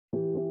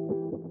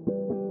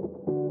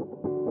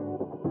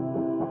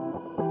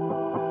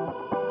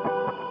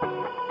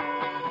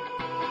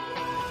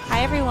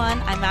Hi, everyone.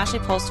 I'm Ashley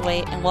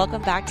Postaway, and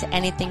welcome back to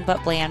Anything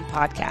But Bland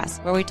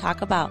podcast, where we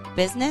talk about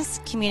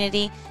business,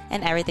 community,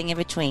 and everything in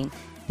between.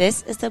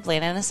 This is the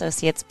Bland &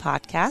 Associates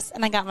podcast,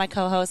 and I got my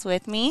co-host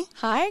with me.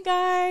 Hi,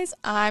 guys.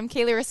 I'm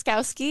Kaylee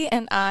Ruskowski,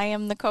 and I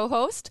am the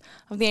co-host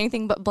of the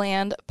Anything But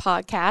Bland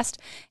podcast.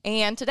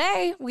 And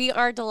today, we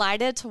are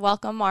delighted to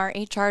welcome our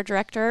HR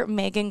director,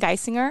 Megan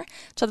Geissinger,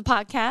 to the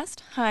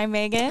podcast. Hi,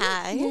 Megan.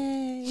 Hi.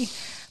 Yay.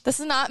 This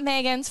is not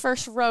Megan's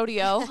first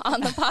rodeo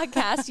on the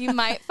podcast. You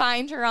might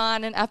find her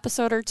on an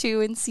episode or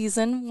two in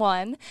season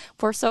 1.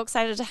 We're so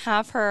excited to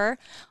have her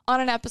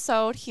on an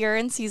episode here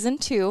in season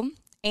 2.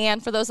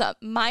 And for those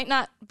that might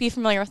not be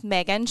familiar with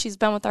Megan, she's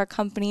been with our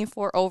company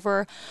for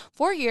over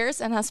 4 years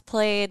and has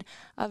played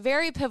a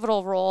very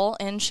pivotal role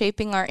in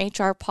shaping our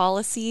HR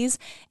policies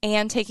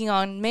and taking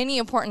on many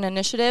important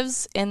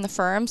initiatives in the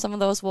firm. Some of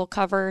those we'll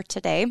cover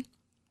today.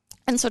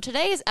 And so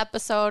today's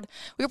episode,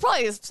 we would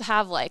probably just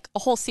have like a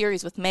whole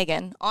series with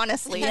Megan,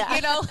 honestly,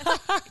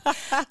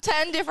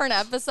 10 different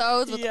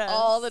episodes with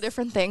all the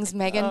different things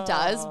Megan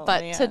does.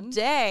 But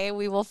today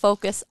we will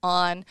focus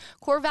on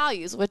core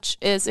values, which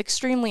is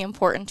extremely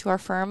important to our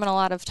firm, and a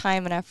lot of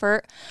time and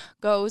effort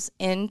goes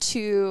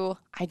into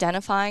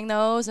identifying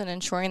those and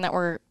ensuring that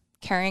we're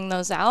carrying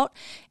those out.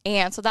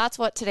 And so that's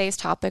what today's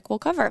topic will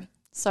cover.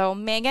 So,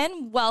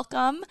 Megan,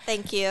 welcome.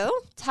 Thank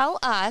you. Tell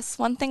us,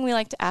 one thing we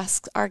like to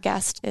ask our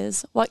guest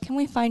is, what can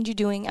we find you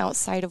doing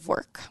outside of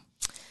work?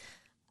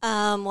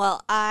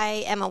 Well,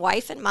 I am a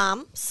wife and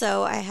mom,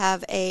 so I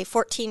have a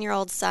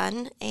 14-year-old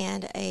son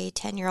and a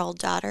 10-year-old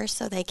daughter,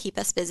 so they keep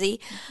us busy.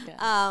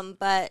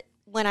 But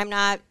when I'm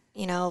not,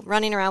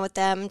 running around with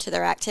them to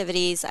their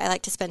activities, I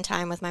like to spend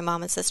time with my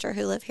mom and sister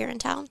who live here in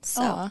town.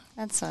 So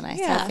That's so nice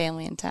to have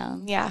family in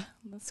town. Yeah,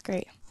 that's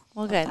great.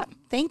 Well, good.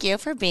 Thank you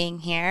for being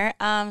here.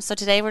 So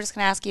today we're just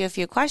going to ask you a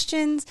few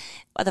questions.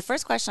 The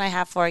first question I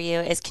have for you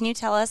is, can you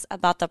tell us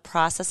about the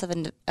process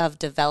of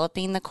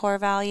developing the core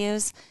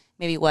values?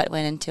 Maybe what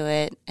went into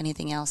it,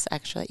 anything else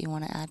extra that you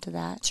want to add to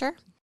that? Sure.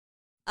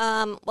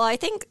 Well, I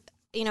think,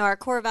 our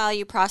core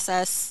value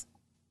process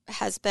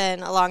has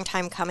been a long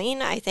time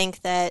coming. I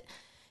think that,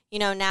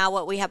 now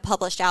what we have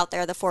published out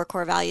there, the 4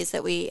 core values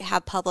that we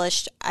have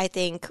published, I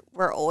think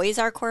were always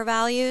our core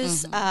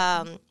values.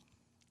 Mm-hmm.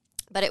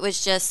 But it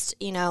was just,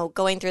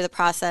 going through the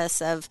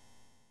process of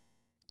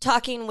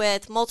talking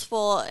with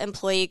multiple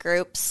employee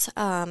groups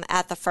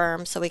at the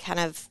firm. So we kind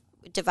of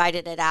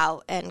divided it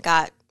out and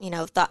got,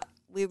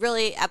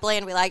 at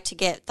Bland, we like to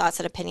get thoughts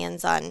and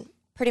opinions on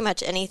pretty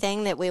much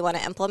anything that we want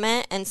to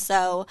implement. And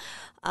so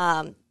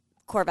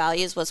core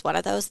values was one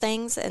of those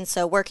things. And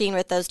so working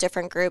with those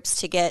different groups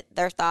to get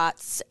their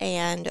thoughts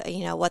and,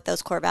 what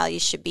those core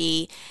values should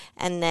be,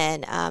 and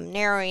then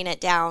narrowing it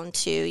down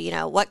to,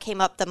 what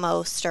came up the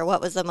most or what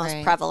was the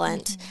most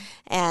prevalent. Mm-hmm.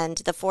 And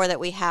the 4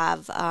 that we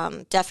have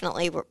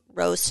definitely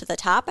rose to the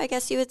top, I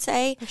guess you would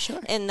say,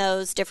 in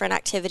those different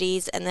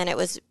activities. And then it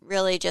was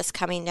really just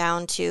coming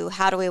down to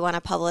how do we want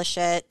to publish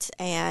it,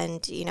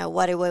 and,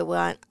 what do we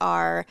want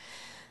our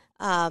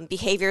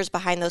behaviors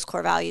behind those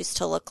core values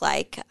to look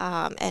like,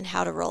 and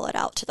how to roll it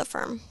out to the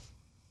firm.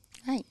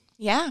 Right.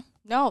 Yeah.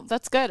 No,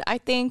 that's good. I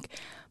think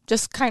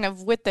just kind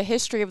of with the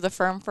history of the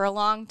firm for a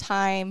long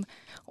time,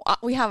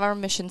 we have our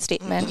mission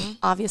statement,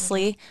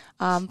 obviously,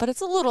 but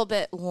it's a little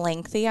bit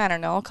lengthy. I don't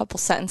know, a couple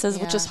sentences,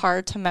 which is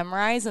hard to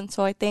memorize. And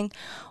so I think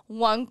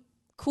one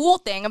cool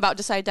thing about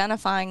just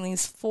identifying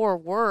these 4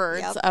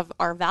 words of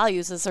our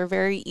values is they're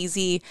very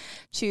easy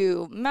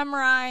to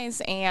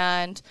memorize,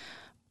 and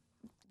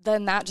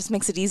then that just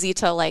makes it easy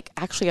to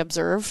actually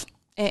observe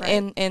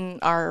in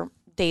our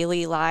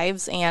daily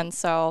lives. And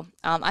so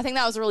I think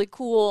that was a really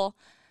cool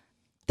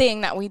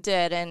thing that we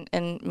did,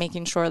 and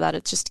making sure that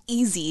it's just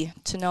easy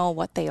to know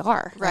what they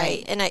are.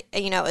 Right. And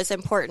it was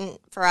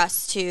important for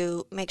us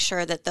to make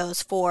sure that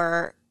those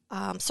 4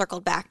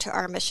 circled back to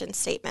our mission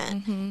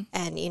statement. Mm-hmm.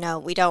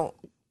 And, we don't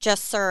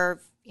just serve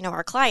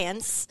our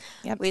clients,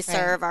 we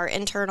serve our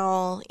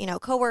internal,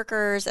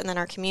 coworkers, and then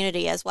our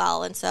community as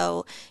well. And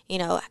so,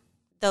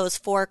 those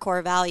 4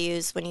 core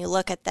values, when you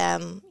look at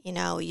them,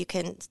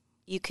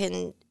 you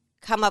can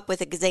come up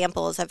with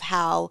examples of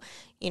how,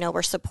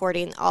 we're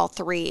supporting all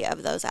 3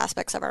 of those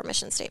aspects of our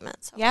mission statement.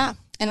 So. Yeah.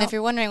 And if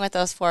you're wondering what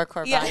those 4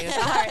 core values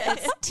are,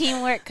 it's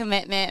teamwork,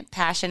 commitment,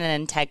 passion,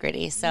 and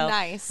integrity. So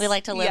we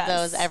like to live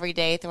those every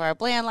day through our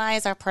Bland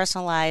lives, our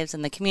personal lives,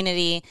 in the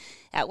community,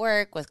 at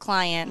work, with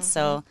clients. Mm-hmm.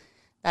 So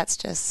that's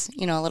just,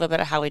 a little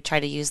bit of how we try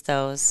to use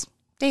those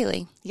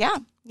daily. Yeah.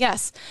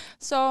 Yes.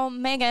 So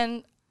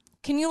Megan,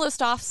 can you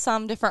list off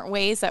some different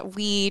ways that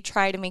we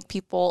try to make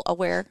people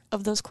aware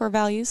of those core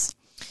values?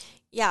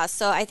 Yeah,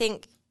 so I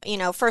think,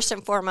 first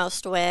and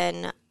foremost,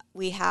 when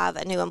we have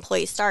a new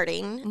employee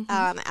starting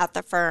at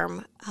the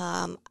firm,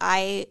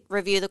 I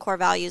review the core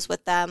values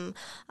with them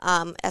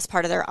as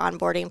part of their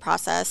onboarding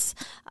process.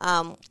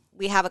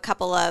 We have a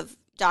couple of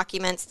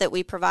documents that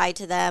we provide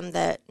to them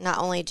that not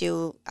only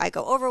do I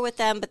go over with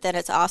them, but then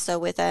it's also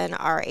within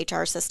our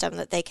HR system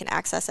that they can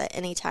access at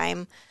any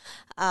time.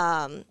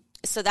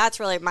 so that's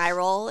really my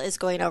role, is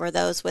going over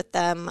those with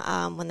them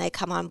when they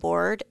come on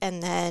board.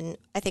 And then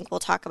I think we'll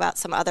talk about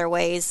some other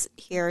ways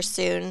here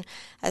soon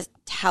as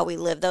to how we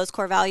live those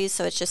core values.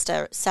 So it's just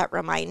a set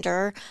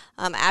reminder.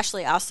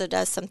 Ashley also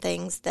does some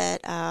things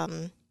that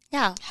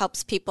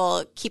helps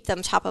people keep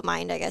them top of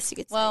mind, I guess you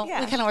could say. Well, we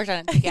kind of worked on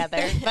it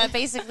together. But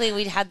basically,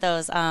 we had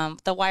those,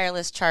 the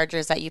wireless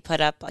chargers that you put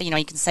up. You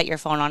can set your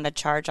phone on to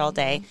charge all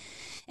day.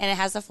 And it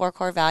has the 4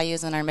 core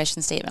values and our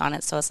mission statement on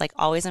it. So it's like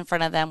always in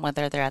front of them,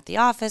 whether they're at the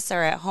office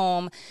or at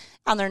home,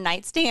 on their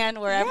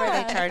nightstand, wherever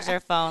they charge their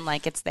phone,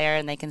 like it's there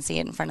and they can see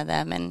it in front of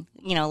them and,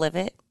 live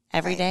it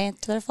every day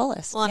to their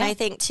fullest. Well, and I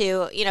think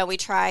too, we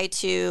try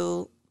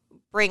to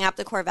bring up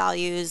the core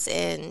values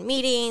in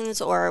meetings,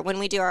 or when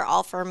we do our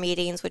all firm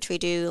meetings, which we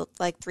do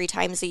like 3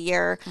 times a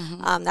year.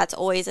 That's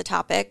always a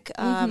topic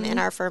in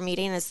our firm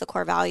meeting, is the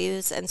core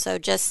values. And so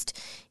just,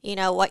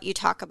 what you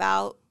talk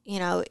about,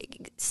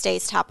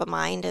 stays top of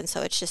mind. And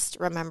so it's just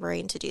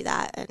remembering to do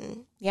that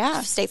and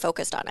stay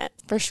focused on it.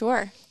 For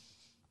sure.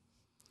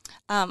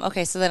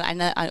 Okay, so then I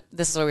know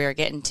this is where we were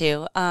getting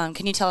to.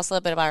 Can you tell us a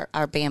little bit about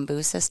our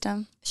Bamboo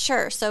system?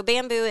 Sure. So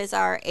Bamboo is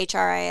our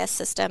HRIS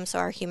system, so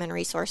our human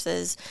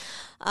resources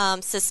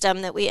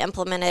system that we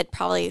implemented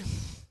probably,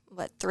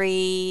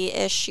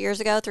 3-ish years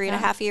ago,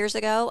 3.5 years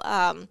ago.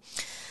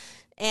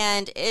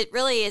 And it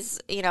really is,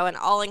 an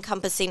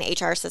all-encompassing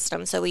HR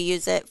system. So we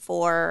use it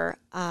for,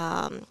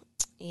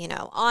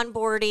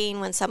 onboarding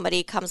when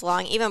somebody comes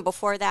along. Even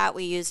before that,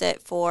 we use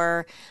it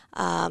for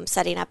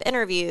setting up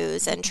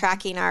interviews and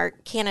tracking our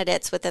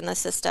candidates within the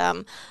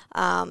system,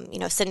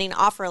 sending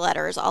offer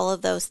letters, all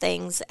of those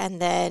things.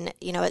 And then,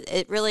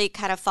 it really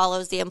kind of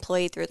follows the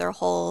employee through their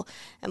whole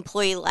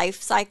employee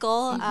life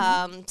cycle.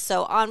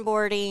 So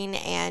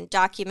onboarding and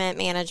document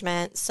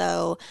management.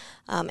 So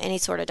any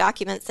sort of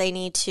documents they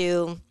need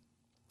to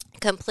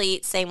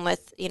complete. Same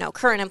with,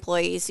 current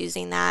employees,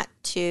 using that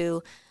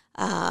to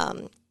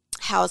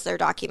house their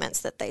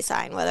documents that they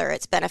sign, whether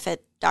it's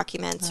benefit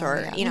documents or,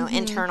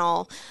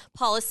 internal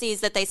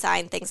policies that they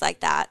sign, things like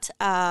that.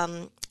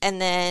 And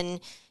then,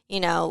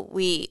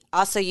 we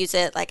also use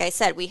it, like I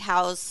said,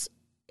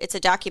 it's a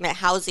document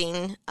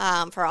housing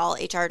for all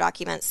HR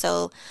documents.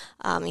 So,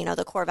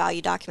 the core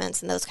value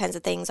documents and those kinds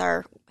of things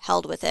are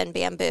held within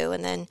Bamboo.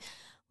 And then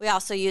we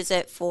also use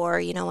it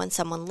for, when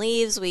someone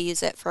leaves, we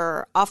use it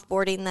for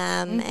offboarding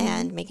them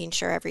and making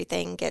sure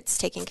everything gets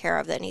taken care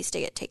of that needs to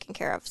get taken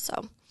care of.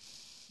 So,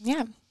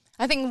 yeah.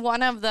 I think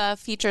one of the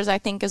features I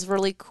think is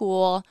really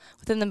cool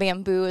within the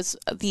Bamboo is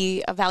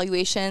the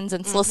evaluations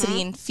and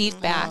soliciting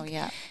feedback. Oh,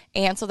 yeah.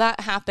 And so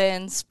that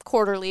happens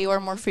quarterly or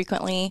more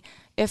frequently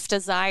if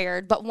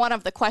desired. But one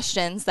of the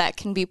questions that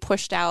can be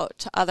pushed out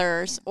to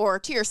others or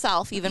to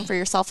yourself, even for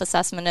your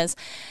self-assessment, is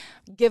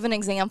give an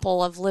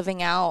example of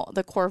living out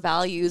the core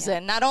values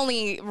and not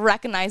only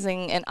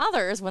recognizing in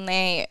others when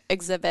they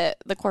exhibit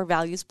the core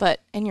values, but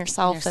in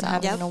yourself. And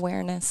having an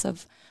awareness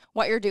of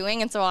what you're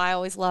doing. And so I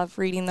always love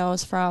reading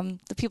those from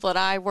the people that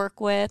I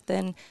work with.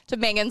 And to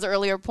Megan's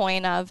earlier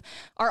point of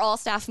our all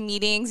staff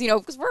meetings,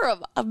 because we're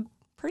a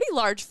pretty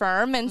large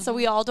firm. And so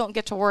we all don't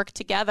get to work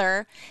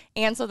together.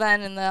 And so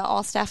then in the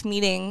all staff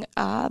meeting,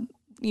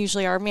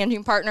 usually our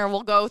managing partner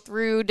will go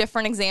through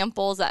different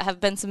examples that have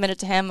been submitted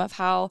to him of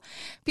how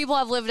people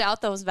have lived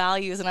out those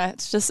values. And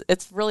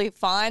it's really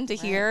fun to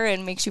hear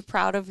and makes you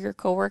proud of your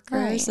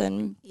coworkers. Right.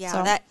 And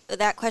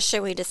that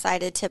question we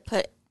decided to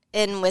put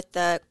in with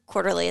the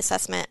quarterly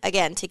assessment,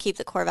 again, to keep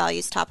the core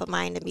values top of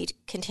mind and be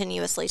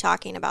continuously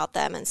talking about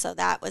them. And so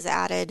that was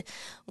added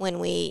when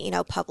we,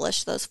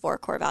 published those 4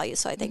 core values.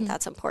 So I think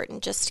that's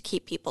important, just to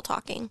keep people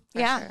talking.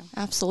 Sure.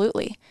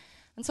 Absolutely.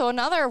 And so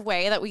another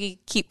way that we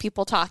keep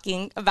people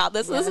talking about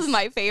this is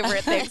my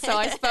favorite thing. So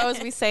I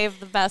suppose we save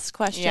the best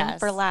question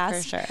for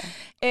last. For sure.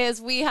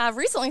 Is we have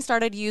recently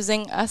started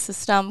using a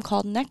system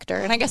called Nectar.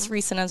 And I guess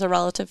recent is a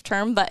relative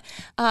term, but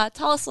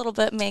tell us a little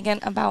bit, Megan,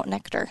 about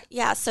Nectar.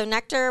 Yeah, so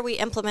Nectar, we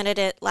implemented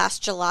it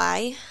last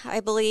July, I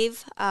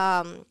believe.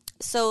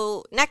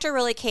 So Nectar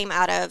really came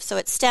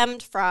it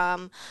stemmed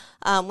from,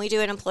 we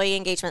do an employee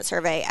engagement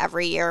survey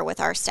every year with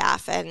our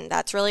staff, and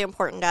that's really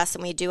important to us,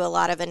 and we do a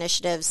lot of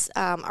initiatives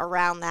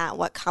around that,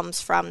 what comes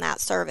from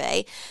that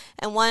survey.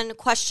 And one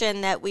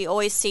question that we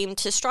always seem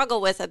to struggle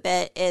with a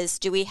bit is,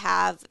 do we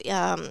have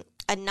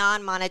a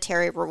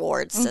non-monetary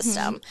reward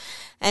system?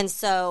 And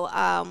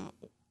so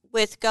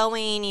with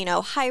going,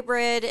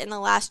 hybrid in the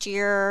last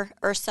year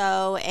or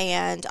so,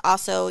 and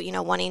also,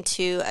 wanting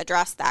to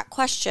address that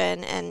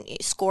question and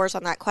scores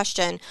on that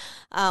question,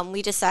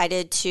 we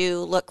decided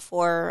to look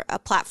for a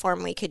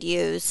platform we could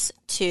use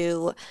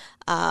to,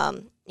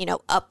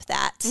 up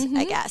that,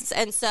 I guess.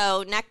 And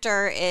so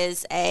Nectar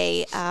is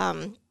a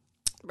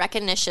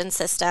recognition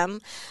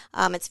system.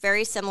 It's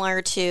very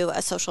similar to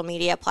a social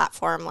media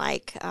platform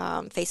like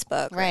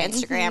Facebook or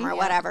Instagram or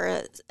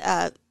whatever,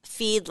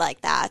 feed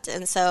like that.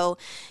 And so,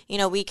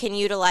 we can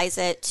utilize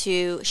it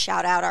to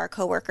shout out our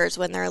coworkers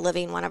when they're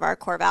living one of our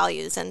core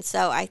values. And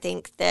so I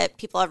think that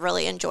people have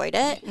really enjoyed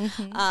it.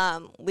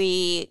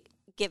 We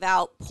give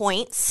out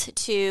points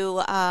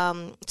to,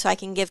 so I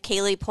can give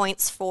Kaylee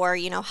points for,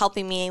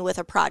 helping me with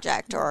a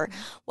project or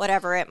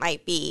whatever it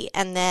might be.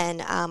 And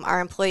then our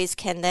employees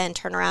can then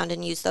turn around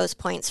and use those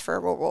points for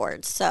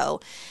rewards.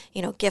 So,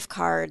 gift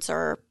cards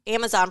or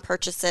Amazon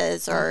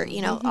purchases or,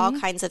 all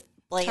kinds of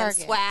Bland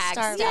swag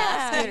stuff.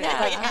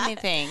 Like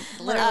anything,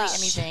 literally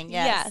anything.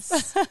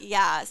 Yes.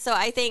 Yeah. So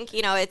I think,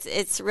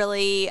 it's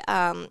really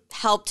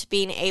helped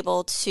being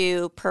able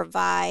to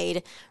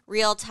provide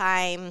real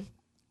time,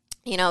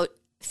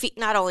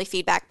 not only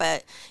feedback,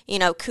 but,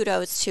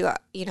 kudos to,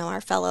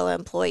 our fellow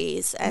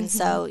employees. And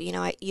so, you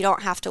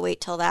don't have to wait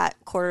till that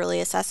quarterly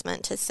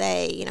assessment to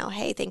say,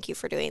 hey, thank you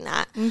for doing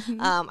that.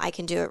 I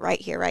can do it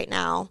right here, right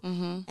now.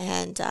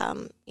 And,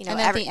 and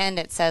at the end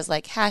it says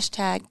like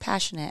hashtag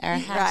passionate or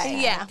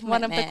hashtag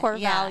one of the core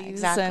values.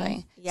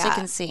 Exactly. So you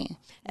can see.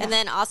 And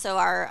then also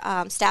our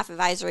staff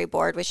advisory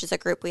board, which is a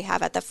group we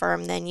have at the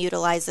firm, then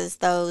utilizes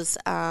those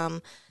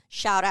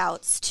shout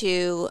outs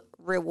to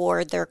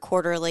reward their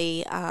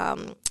quarterly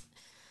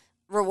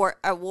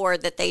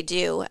award that they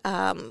do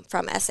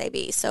from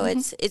SAB. So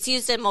it's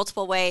used in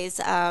multiple ways.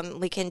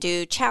 We can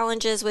do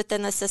challenges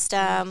within the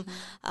system.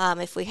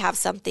 If we have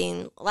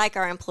something like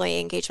our employee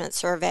engagement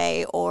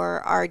survey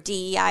or our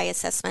DEI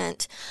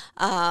assessment,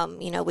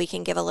 we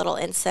can give a little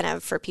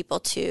incentive for people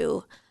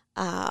to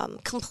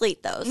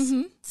complete those.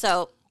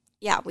 So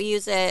yeah, we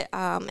use it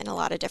in a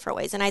lot of different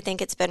ways. And I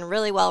think it's been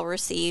really well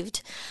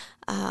received.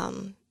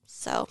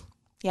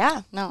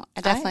 Yeah, no,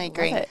 I definitely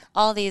agree.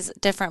 All these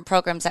different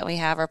programs that we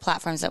have or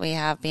platforms that we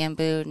have,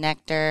 Bamboo,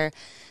 Nectar,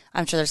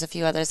 I'm sure there's a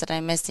few others that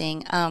I'm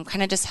missing,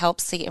 kind of just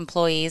helps the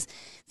employees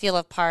feel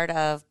a part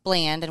of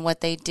Bland and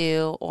what they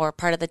do or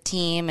part of the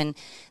team, and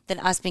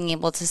then us being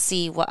able to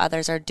see what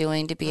others are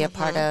doing to be a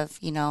part of,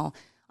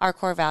 our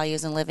core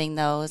values and living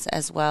those,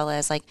 as well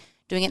as like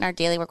doing it in our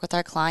daily work with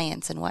our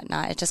clients and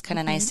whatnot. It's just kind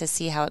of nice to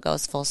see how it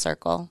goes full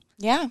circle.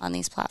 On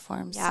these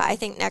platforms. Yeah, I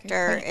think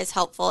Nectar is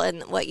helpful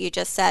in what you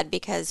just said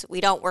because we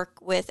don't work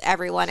with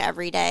everyone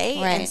every day.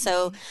 Right. And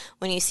so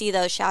when you see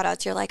those shout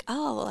outs, you're like,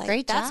 oh, like,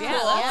 great that's job.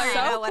 cool.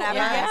 Yeah. Or, whatever.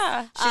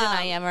 Yeah. Shoot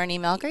an IM or an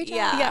email. Great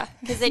job. Yeah.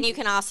 Because then you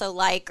can also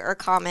like or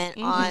comment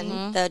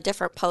on the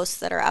different posts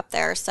that are up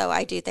there. So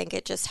I do think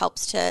it just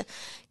helps to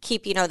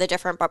keep, the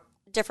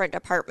different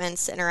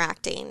departments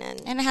interacting,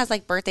 and it has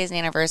like birthdays and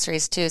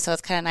anniversaries too, so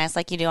it's kind of nice,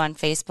 like you do on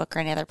Facebook or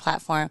any other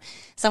platform.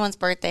 Someone's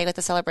birthday with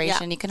a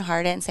celebration, you can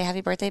heart it and say happy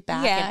birthday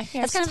back.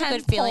 It's kind of a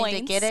good feeling to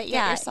get it.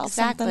 Get yourself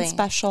something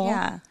special.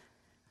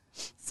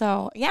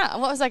 So what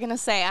was I going to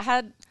say? I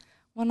had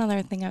one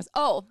other thing.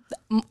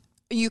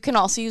 You can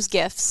also use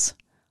GIFs.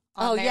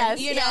 Oh, there.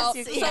 Yes.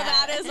 So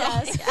that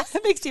is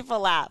it makes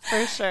people laugh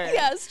for sure.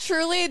 Yes,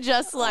 truly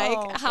just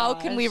like how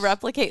can we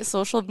replicate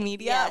social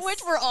media, which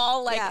we're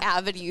all like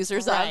avid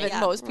users of, and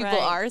most people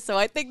are. So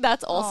I think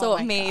that's also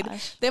what made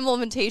the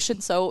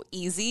implementation so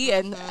easy,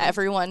 and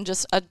everyone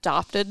just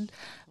adopted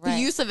the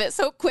use of it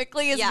so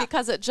quickly is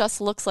because it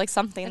just looks like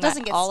something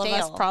that all of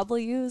us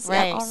probably use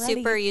already.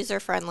 Super user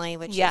friendly,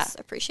 which is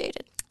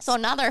appreciated. So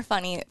another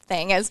funny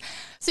thing is,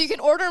 so you can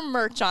order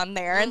merch on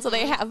there, and so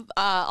they have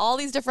all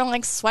these different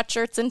like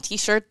sweatshirts and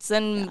T-shirts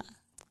and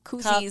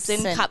koozies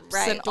and cups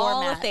and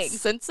all the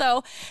things. And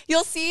so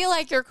you'll see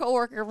like your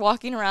coworker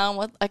walking around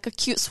with like a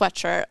cute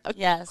sweatshirt.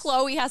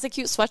 Chloe has a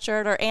cute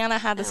sweatshirt, or Anna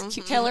had this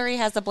cute. Hillary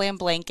has the Bland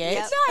blanket.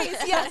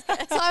 Nice, yes.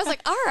 So I was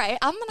like, all right,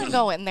 I'm gonna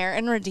go in there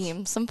and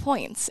redeem some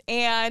points.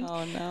 And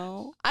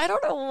I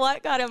don't know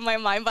what got in my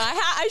mind, but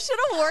I should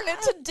have worn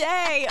it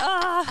today.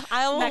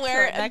 I will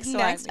wear it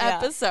next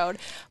episode.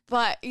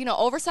 But,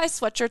 oversized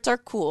sweatshirts are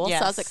cool. So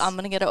I was like, I'm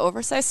going to get an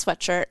oversized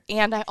sweatshirt.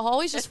 And I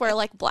always just wear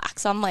like black.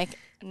 So I'm like,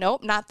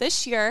 nope, not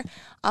this year.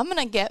 I'm going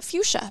to get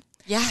fuchsia.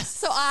 Yes.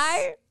 So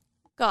I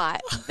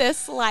got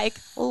this like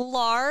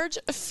large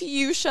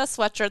fuchsia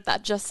sweatshirt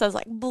that just says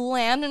like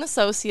Bland and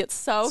Associates.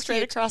 So straight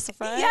cute. Across the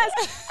front. Yes.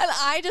 And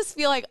I just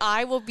feel like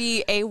I will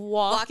be a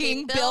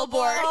walking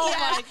billboard. Oh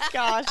my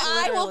gosh.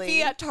 I will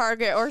be at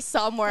Target or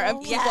somewhere,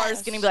 and people are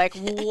just going to be like,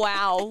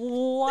 wow,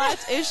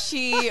 what is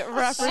she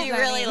representing? She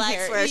really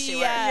likes where she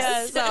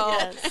works.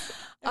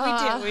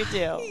 So we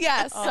do.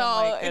 Yes. Oh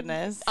my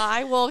goodness.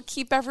 I will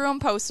keep everyone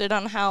posted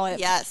on how it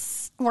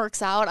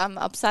works out. I'm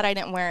upset I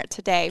didn't wear it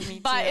today,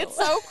 but it's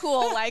so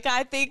cool. Like,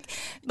 I think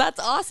that's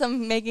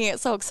awesome, making it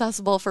so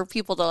accessible for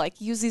people to like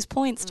use these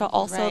points to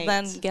also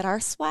then get our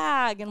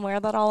swag and wear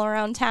that all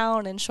around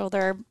town and show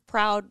they're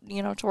proud,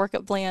 to work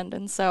at Bland.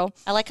 And so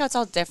I like how it's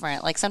all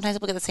different. Like sometimes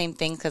people get the same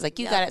thing because like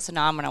you got it, so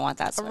now I'm gonna want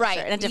that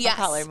sweatshirt in a different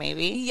color,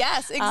 maybe.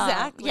 Yes,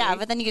 exactly.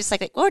 But then you just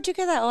like, where'd you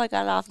get that? Oh, I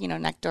got it off,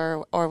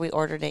 Nectar, or we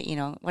ordered it,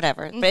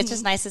 whatever. But it's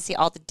just nice to see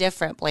all the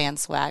different Bland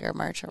swag or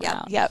merch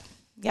around. Yep.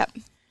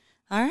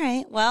 All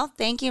right. Well,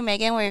 thank you,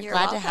 Megan. We're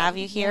glad to have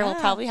you here. We'll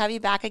probably have you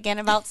back again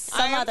about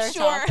some other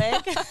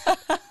topic.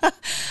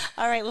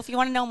 All right. Well, if you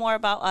want to know more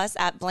about us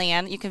at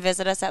Bland, you can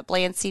visit us at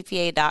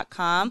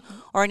blandcpa.com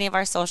or any of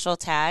our social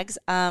tags.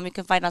 You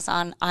can find us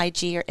on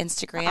IG or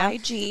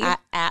Instagram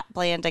at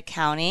 @Bland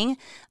Accounting.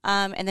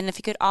 And then if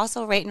you could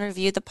also rate and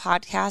review the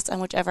podcast on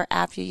whichever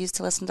app you use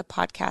to listen to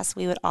podcasts,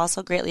 we would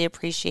also greatly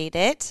appreciate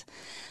it.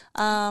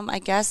 I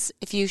guess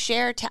if you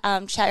share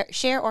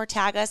or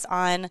tag us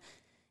on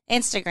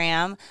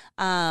Instagram,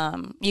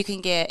 you can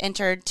get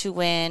entered to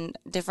win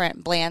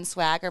different Bland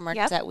swag or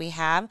merch that we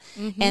have.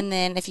 Mm-hmm. And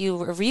then if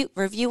you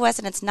review us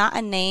and it's not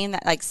a name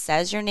that like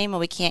says your name and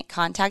we can't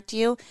contact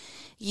you,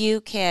 you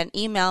can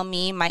email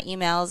me. My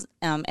email's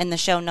in the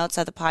show notes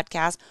of the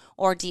podcast,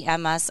 or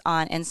DM us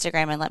on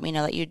Instagram and let me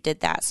know that you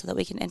did that so that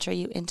we can enter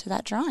you into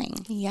that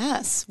drawing.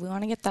 Yes, we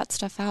want to get that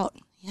stuff out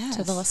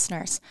to the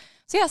listeners.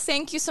 So yes,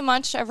 thank you so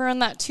much, everyone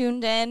that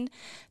tuned in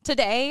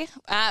today.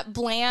 At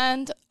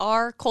Bland,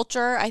 our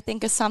culture, I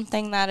think, is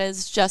something that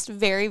is just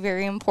very,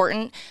 very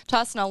important to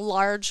us, and a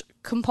large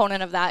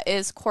component of that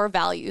is core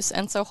values.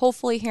 And so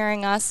hopefully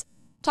hearing us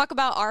talk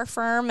about our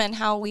firm and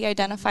how we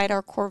identified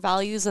our core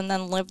values and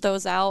then live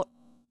those out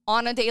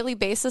on a daily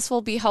basis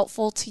will be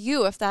helpful to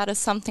you if that is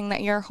something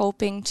that you're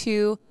hoping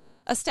to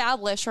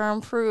establish or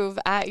improve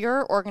at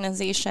your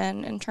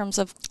organization in terms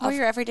of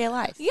your everyday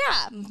life.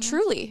 Yeah,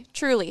 truly.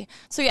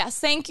 So yes,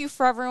 thank you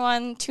for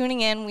everyone tuning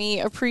in. We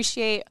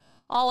appreciate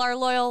all our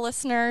loyal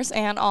listeners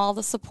and all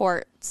the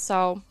support.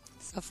 So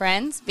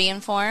friends, be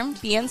informed,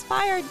 be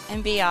inspired,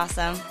 and be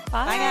awesome.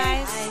 Bye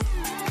guys. Bye.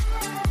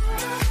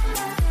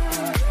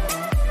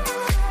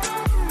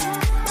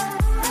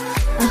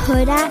 A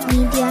Huda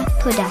Media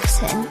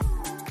Production.